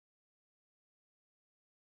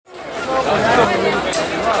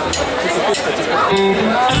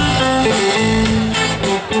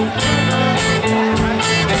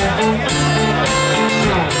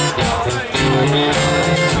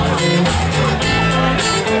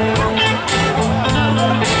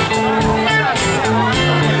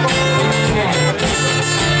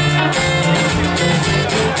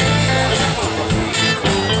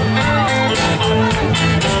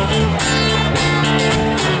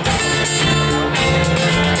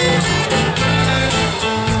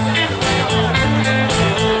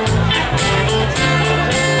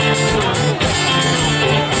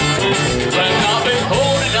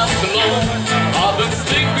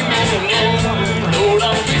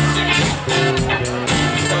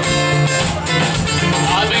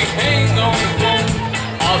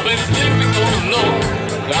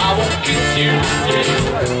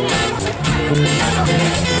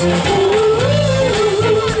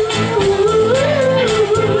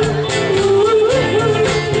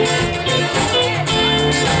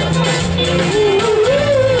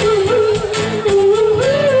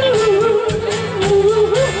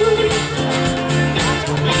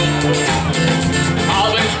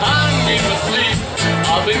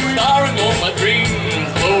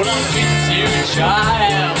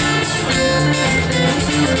Child,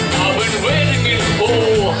 I've been waiting in the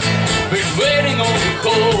hole, been waiting on the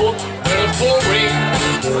cold, but a phone ring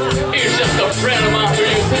is just a friend of mine who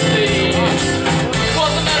used to say,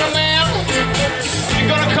 what's the matter, man? You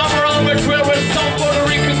gonna come around with where some Puerto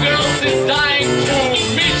Rican girls is dying to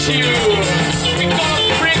meet you? We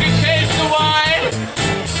gonna bring a case of wine?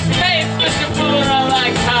 Hey, it's Mr. Food, I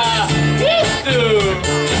like how used to.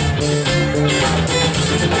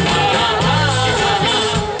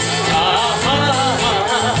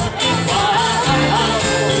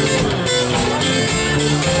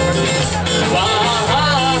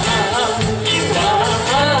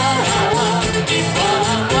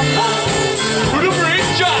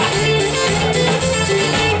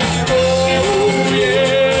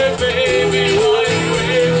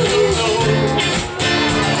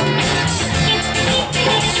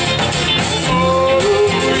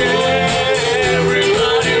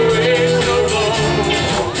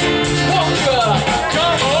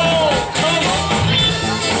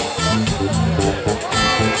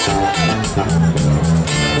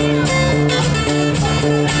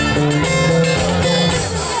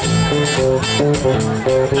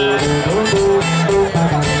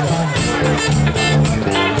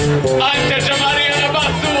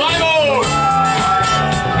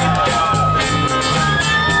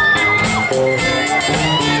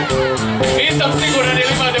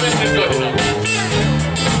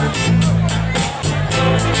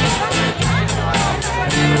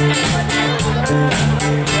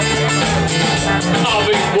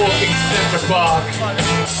 Park,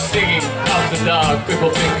 singing after dark, people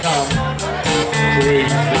think I'm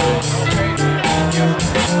crazy.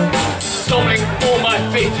 Stumbling on my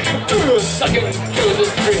feet, sucking to the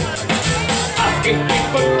street, asking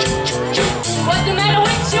people, what's the matter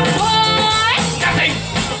with you, boy? Nothing!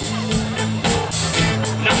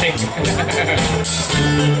 Nothing!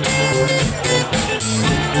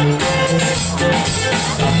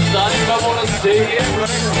 Sometimes I wanna say it.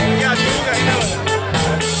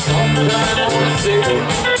 Sometimes